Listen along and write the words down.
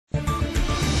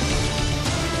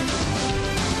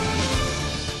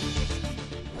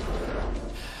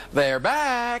They're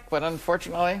back, but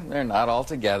unfortunately, they're not all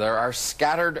together. Our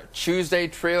scattered Tuesday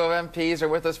trio of MPs are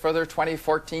with us for their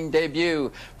 2014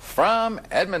 debut. From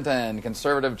Edmonton,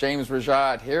 Conservative James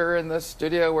Rajat here in the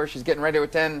studio where she's getting ready to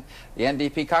attend the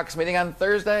NDP caucus meeting on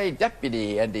Thursday.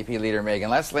 Deputy NDP leader Megan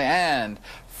Leslie. And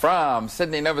from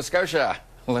Sydney, Nova Scotia,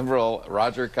 Liberal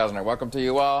Roger Cuzner. Welcome to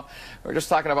you all. We're just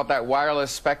talking about that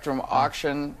wireless spectrum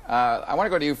auction. I want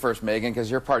to go to you first, Megan, because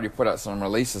your party put out some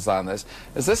releases on this.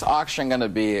 Is this auction going to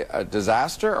be a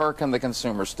disaster, or can the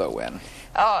consumer still win?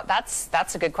 Oh,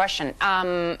 that's a good question.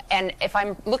 And if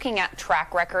I'm looking at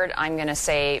track record, I'm going to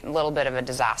say a little bit of a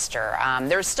disaster.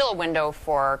 There's still a window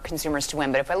for consumers to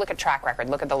win, but if I look at track record,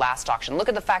 look at the last auction, look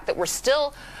at the fact that we're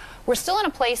still in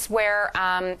a place where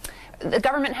the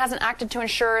government hasn't acted to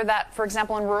ensure that, for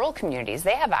example, in rural communities,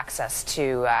 they have access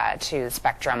to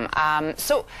spectrum.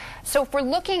 So if we're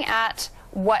looking at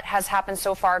what has happened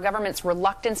so far, government's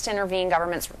reluctance to intervene,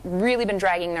 government's really been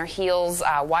dragging their heels.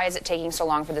 Why is it taking so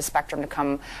long for the spectrum to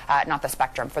come, not the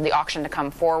spectrum, for the auction to come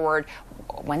forward?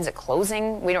 When's it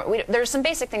closing? There's some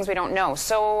basic things we don't know.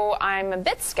 So I'm a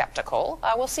bit skeptical.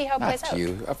 We'll see how it plays out.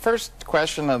 You. First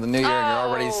question of the new year, and you're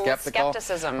already skeptical.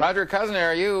 Skepticism. Roger Cuzner,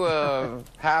 are you a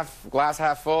glass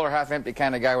half full or half empty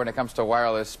kind of guy when it comes to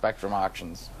wireless spectrum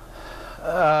auctions?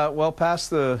 Well, past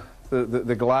the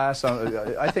glass,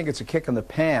 I think it's a kick in the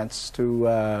pants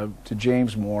to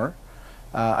James Moore.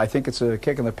 I think it's a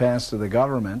kick in the pants to the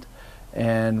government,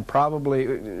 and probably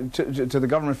to the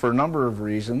government for a number of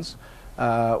reasons.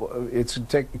 It's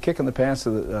a kick in the pants to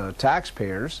the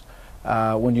taxpayers.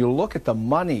 When you look at the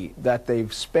money that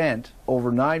they've spent,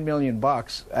 over $9 million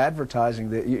advertising,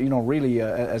 really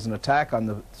as an attack on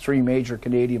the three major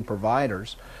Canadian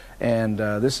providers, and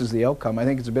this is the outcome. I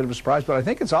think it's a bit of a surprise, but I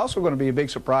think it's also going to be a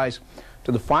big surprise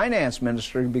to the finance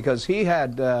minister, because he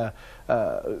had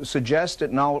suggested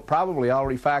and probably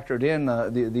already factored in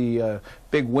the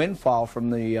big windfall from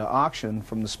the auction,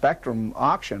 from the spectrum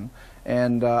auction,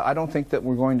 and I don't think that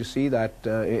we're going to see that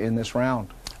in this round.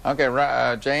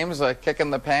 Okay, James, a kick in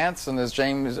the pants, and is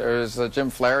Jim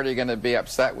Flaherty going to be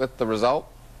upset with the result?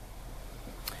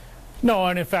 No,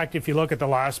 and in fact, if you look at the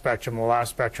last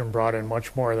spectrum brought in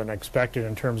much more than expected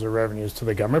in terms of revenues to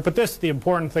the government. But the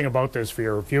important thing about this for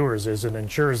your viewers is it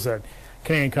ensures that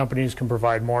Canadian companies can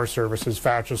provide more services,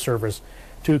 faster service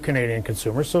to Canadian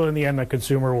consumers. So in the end, the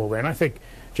consumer will win. I think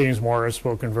James Moore has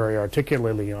spoken very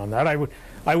articulately on that.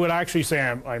 I would actually say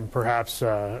I'm perhaps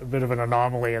a bit of an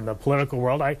anomaly in the political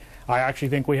world. I actually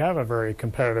think we have a very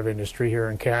competitive industry here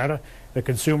in Canada. The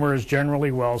consumer is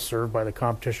generally well served by the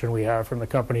competition we have from the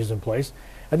companies in place.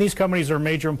 And these companies are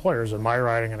major employers in my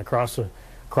riding and across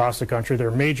the country.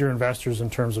 They're major investors in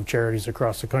terms of charities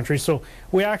across the country. So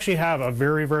we actually have a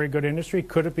very, very good industry.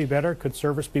 Could it be better? Could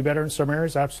service be better in some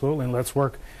areas? Absolutely. And let's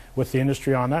work with the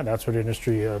industry on that. That's what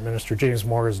Industry Minister James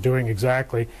Moore is doing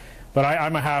exactly. But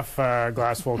I'm a half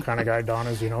glass full kind of guy, Don,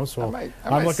 as you know, so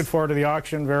I'm looking forward to the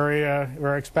auction very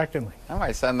expectantly. I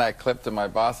might send that clip to my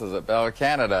bosses at Bell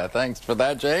Canada. Thanks for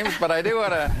that, James. But I do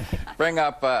want to bring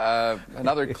up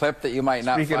another clip that you might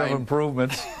not Speaking of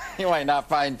improvements. You might not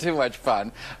find too much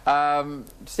fun.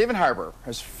 Stephen Harper,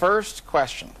 his first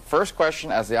question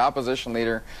as the opposition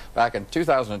leader back in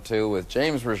 2002 with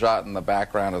James Rajat in the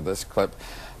background of this clip,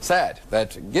 said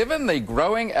that given the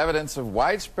growing evidence of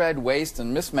widespread waste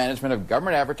and mismanagement of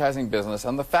government advertising business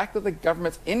and the fact that the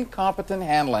government's incompetent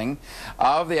handling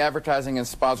of the advertising and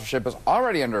sponsorship is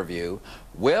already under review,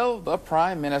 will the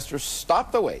Prime Minister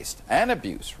stop the waste and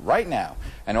abuse right now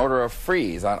and order a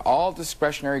freeze on all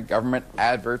discretionary government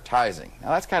advertising? Now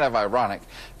that's kind of ironic,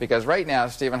 because right now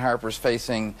Stephen Harper's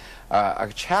facing a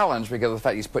challenge because of the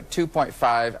fact he's put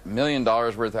 $2.5 million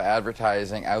worth of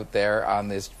advertising out there on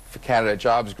this Canada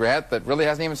Jobs grant that really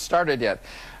hasn't even started yet.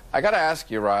 I got to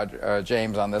ask you,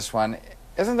 James, on this one.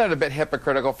 Isn't that a bit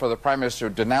hypocritical for the Prime Minister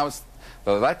to denounce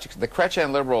the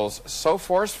Chrétien Liberals so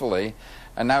forcefully,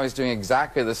 and now he's doing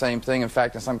exactly the same thing, in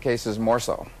fact, in some cases more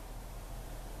so?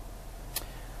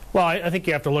 Well, I think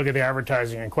you have to look at the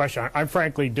advertising in question. I'm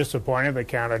frankly disappointed that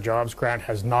Canada Jobs grant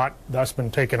has not thus been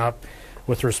taken up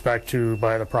with respect to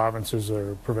by the provinces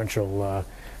or provincial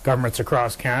governments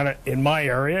across Canada. In my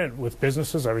area, with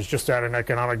businesses, I was just at an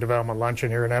economic development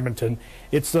luncheon here in Edmonton.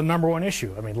 It's the #1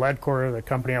 issue. I mean, Ledcor, the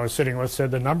company I was sitting with,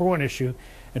 said the #1 issue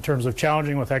in terms of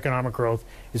challenging with economic growth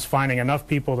is finding enough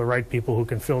people, the right people who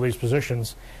can fill these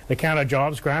positions. The Canada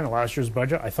Jobs grant in last year's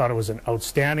budget, I thought it was an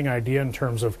outstanding idea in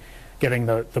terms of getting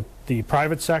the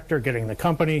private sector, getting the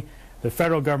company, the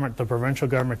federal government, the provincial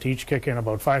government to each kick in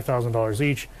about $5,000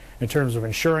 each in terms of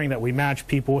ensuring that we match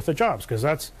people with the jobs, because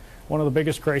that's one of the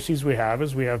biggest crises we have,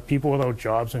 is we have people without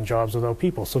jobs and jobs without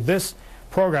people. So this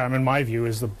program, in my view,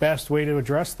 is the best way to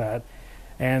address that.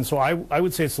 And so I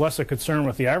would say it's less a concern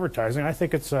with the advertising. I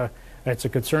think it's a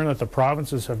concern that the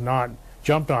provinces have not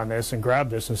jumped on this and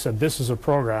grabbed this and said this is a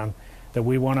program that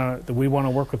we want to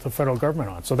work with the federal government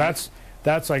on. So that's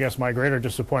I guess my greater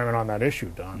disappointment on that issue,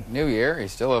 Don. New year, he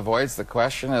still avoids the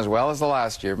question as well as the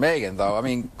last year. Megan, though, I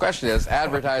mean, question is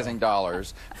advertising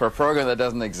dollars for a program that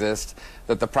doesn't exist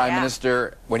that the Prime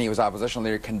Minister, when he was opposition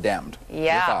leader, condemned.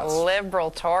 Yeah, liberal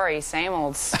Tory, same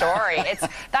old story.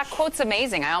 That quote's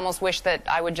amazing. I almost wish that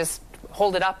I would just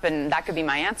hold it up and that could be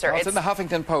my answer. Well, it's in the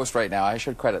Huffington Post right now. I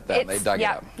should credit them. They dug it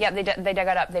up. Yeah, they dug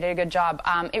it up. They did a good job.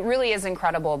 It really is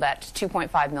incredible that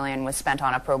 $2.5 million was spent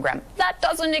on a program that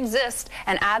doesn't exist,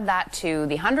 and add that to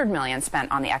the $100 million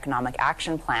spent on the Economic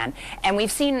Action Plan. And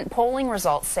we've seen polling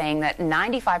results saying that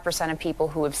 95% of people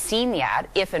who have seen the ad,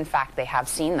 if in fact they have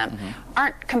seen them,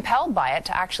 aren't compelled by it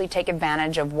to actually take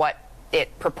advantage of what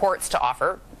it purports to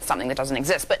offer, something that doesn't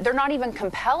exist, but they're not even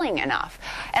compelling enough.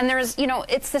 And there's, you know,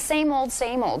 it's the same old,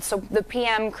 same old. So the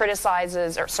PM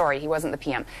criticizes, or sorry, he wasn't the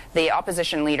PM, the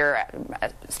opposition leader,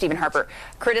 Stephen Harper,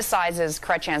 criticizes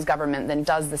Chrétien's government, then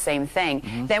does the same thing.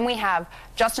 Then we have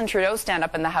Justin Trudeau stand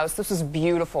up in the House. This was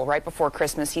beautiful. Right before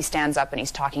Christmas, he stands up and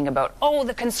he's talking about, oh,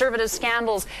 the Conservative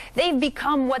scandals, they've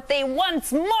become what they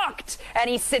once mocked. And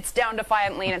he sits down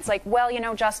defiantly, and it's like, well, you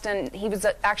know, Justin, he was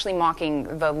actually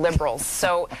mocking the Liberals.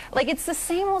 So, like, it's the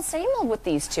same old with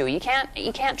these two. You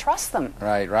can't trust them.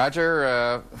 Right,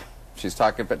 Roger. She's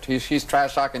talking, but she's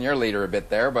trash talking your leader a bit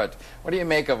there. But what do you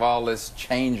make of all this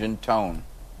change in tone?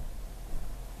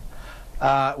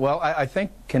 Well, I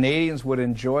think Canadians would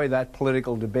enjoy that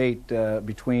political debate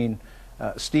between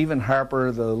Stephen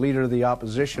Harper, the leader of the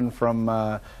opposition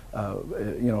from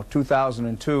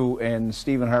 2002, and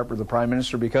Stephen Harper, the Prime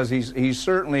Minister, because he's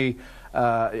certainly.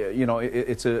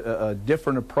 It's a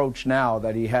different approach now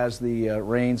that he has the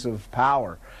reins of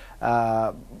power.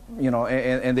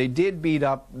 And they did beat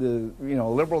up the,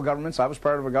 Liberal governments. I was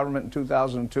part of a government in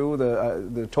 2002.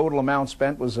 The total amount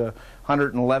spent was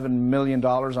 $111 million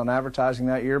on advertising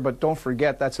that year. But don't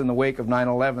forget, that's in the wake of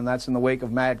 9/11. That's in the wake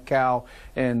of Mad Cow,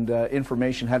 and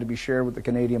information had to be shared with the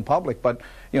Canadian public. But,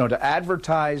 to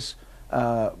advertise,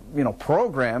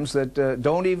 programs that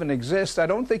don't even exist, I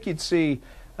don't think you'd see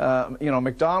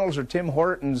McDonald's or Tim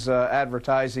Hortons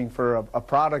advertising for a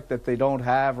product that they don't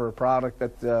have, or a product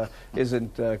that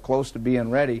isn't close to being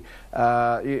ready.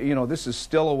 This is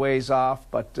still a ways off,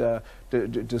 but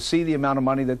to see the amount of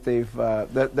money that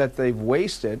they've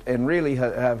wasted, and really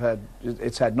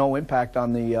it's had no impact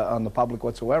on the public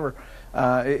whatsoever.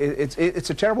 It's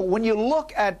a terrible. When you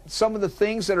look at some of the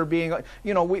things that are being,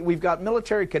 we've got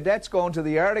military cadets going to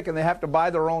the Arctic and they have to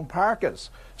buy their own parkas.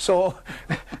 So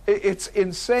it's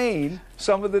insane,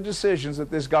 some of the decisions that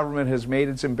this government has made.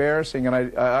 It's embarrassing, and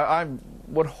I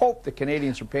would hope that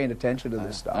Canadians are paying attention to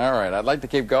this stuff. All right, I'd like to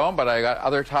keep going, but I got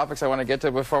other topics I want to get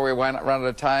to before we run out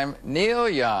of time. Neil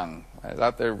Young is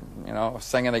out there,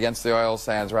 singing against the oil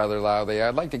sands rather loudly.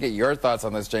 I'd like to get your thoughts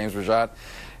on this, James Rajat.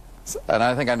 And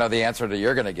I think I know the answer that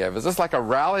you're going to give. Is this like a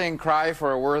rallying cry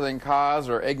for a worthy cause,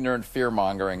 or ignorant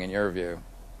fear-mongering in your view?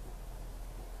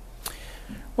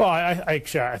 Well, I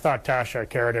thought Tasha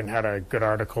Karadan had a good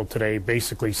article today,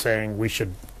 basically saying we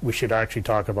should actually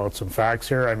talk about some facts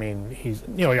here. I mean, he's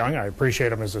Neil Young. I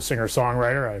appreciate him as a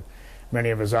singer-songwriter. I have many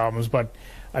of his albums, but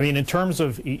I mean, in terms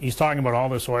of, he's talking about all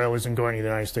this oil isn't going to the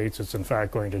United States, it's in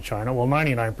fact going to China. Well,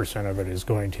 99% of it is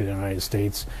going to the United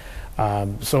States.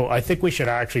 So I think we should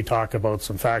actually talk about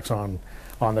some facts on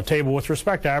the table with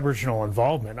respect to Aboriginal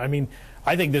involvement. I mean,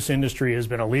 I think this industry has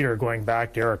been a leader going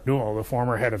back to Eric Newell, the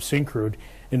former head of Syncrude,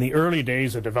 in the early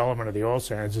days of development of the oil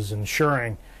sands, is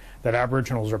ensuring that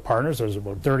Aboriginals are partners. There's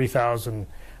about 30,000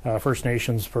 First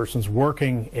Nations persons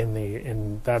working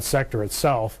in that sector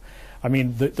itself. I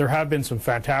mean, there have been some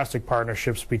fantastic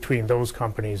partnerships between those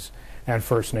companies and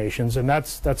First Nations, and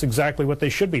that's exactly what they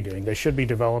should be doing. They should be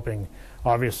developing,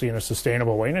 obviously, in a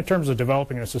sustainable way. And in terms of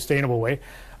developing in a sustainable way,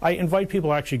 I invite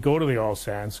people to actually go to the oil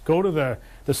sands, go to the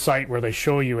site where they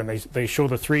show you, and they show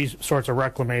the three sorts of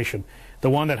reclamation. The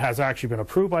one that has actually been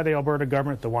approved by the Alberta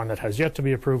government, the one that has yet to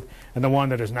be approved, and the one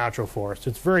that is natural forest.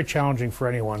 It's very challenging for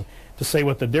anyone to say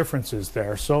what the difference is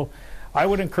there. So I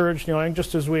would encourage Neil Young,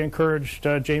 just as we encouraged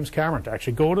James Cameron, to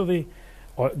actually go to the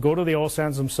oil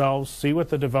sands themselves, see what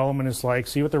the development is like,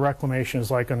 see what the reclamation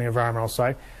is like on the environmental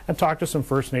side, and talk to some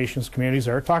First Nations communities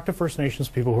there. Talk to First Nations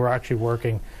people who are actually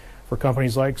working for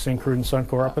companies like Syncrude and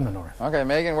Suncor up in the north. Okay,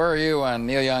 Megan, where are you on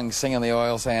Neil Young singing the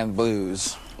oil sand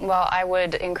blues? Well, I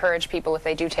would encourage people, if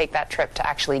they do take that trip, to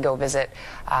actually go visit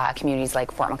communities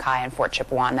like Fort McKay and Fort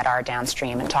Chipewyan that are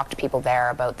downstream and talk to people there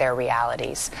about their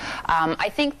realities. I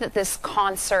think that this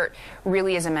concert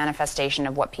really is a manifestation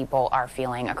of what people are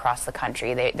feeling across the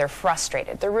country. They're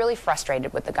frustrated. They're really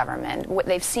frustrated with the government. What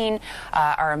they've seen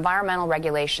our environmental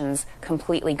regulations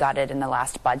completely gutted in the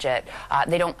last budget.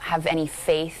 They don't have any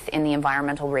faith in the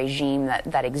environmental regime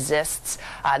that exists.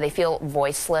 They feel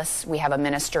voiceless. We have a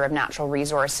Minister of Natural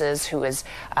Resources who is,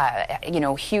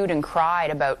 hewed and cried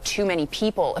about too many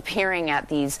people appearing at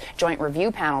these joint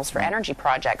review panels for energy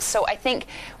projects. So I think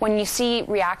when you see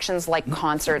reactions like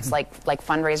concerts, like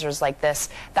fundraisers like this,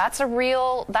 that's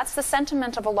the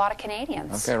sentiment of a lot of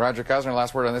Canadians. Okay, Roger Cosner,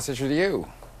 last word on this issue to you.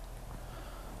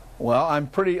 Well, I'm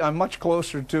much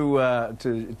closer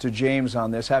to James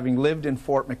on this, having lived in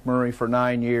Fort McMurray for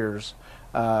 9 years.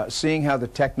 Seeing how the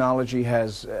technology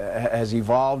has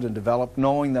evolved and developed,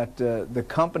 knowing that the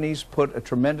companies put a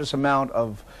tremendous amount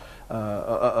of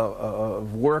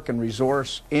work and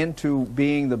resource into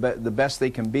being the best they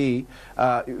can be.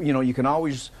 You can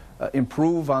always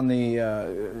improve on the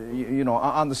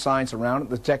on the science around it,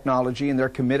 the technology, and they're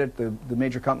committed. The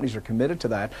major companies are committed to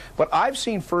that. But I've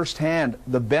seen firsthand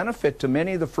the benefit to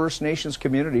many of the First Nations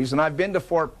communities, and I've been to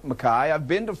Fort McKay, I've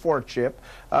been to Fort Chip,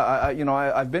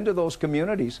 I've been to those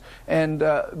communities, and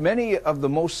many of the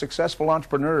most successful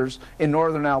entrepreneurs in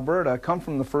northern Alberta come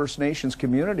from the First Nations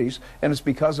communities, and it's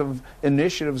because of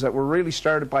initiatives that were really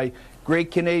started by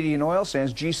Great Canadian Oil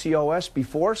Sands, GCOS,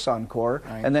 before Suncor,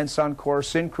 right. And then Suncor,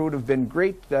 Syncrude have been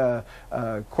great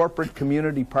corporate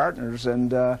community partners.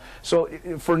 And so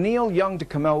for Neil Young to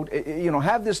come out,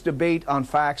 have this debate on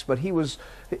facts, but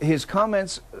his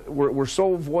comments were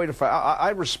so void of facts.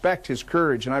 I respect his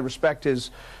courage, and I respect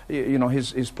his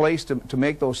place to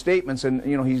make those statements. And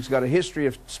he's got a history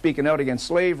of speaking out against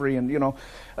slavery, and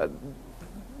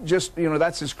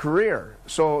that's his career.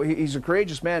 So he's a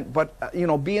courageous man. But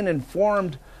be an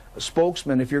informed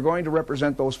spokesman. If you're going to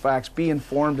represent those facts, be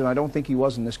informed, and I don't think he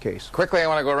was in this case. Quickly, I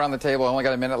want to go around the table. I only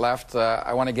got a minute left.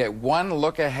 I want to get one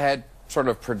look ahead sort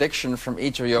of prediction from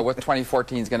each of you what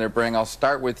 2014 is going to bring. I'll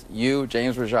start with you,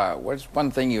 James Rajah. What's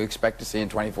one thing you expect to see in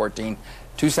 2014?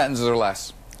 2 sentences or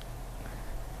less.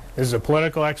 Is it a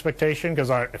political expectation? Because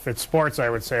if it's sports, I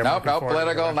would say... No,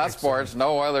 political, not sports.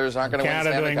 No, Oilers aren't going to win the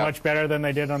Stanley Canada doing Cup. much better than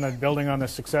they did on the building on the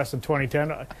success in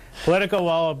 2010. Political,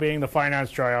 while being the finance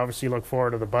joy, I obviously look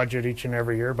forward to the budget each and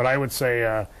every year. But I would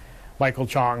say Michael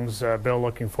Chong's bill,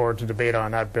 looking forward to debate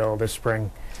on that bill this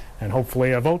spring, and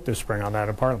hopefully a vote this spring on that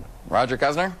in Parliament. Roger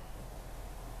Cosner?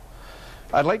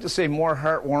 I'd like to say more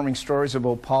heartwarming stories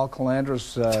about Paul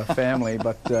Calandra's family,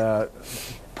 but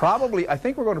I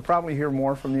think we're going to probably hear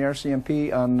more from the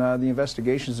RCMP on the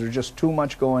investigations. There's just too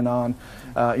much going on,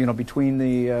 between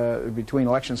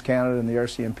Elections Canada and the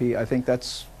RCMP. I think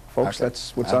that's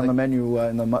what's on the menu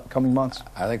in the coming months.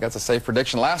 I think that's a safe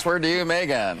prediction. Last word to you,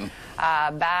 Megan.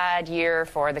 Bad year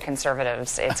for the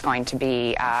Conservatives. It's going to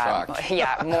be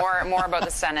more about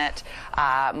the Senate,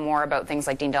 more about things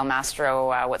like Dean Del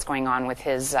Mastro, what's going on with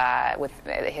his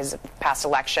past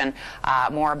election,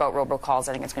 more about robocalls.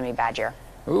 I think it's going to be a bad year.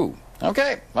 Ooh.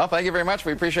 Okay. Well, thank you very much.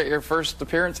 We appreciate your first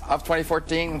appearance of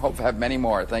 2014. Hope to have many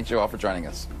more. Thanks you all for joining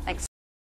us. Thanks.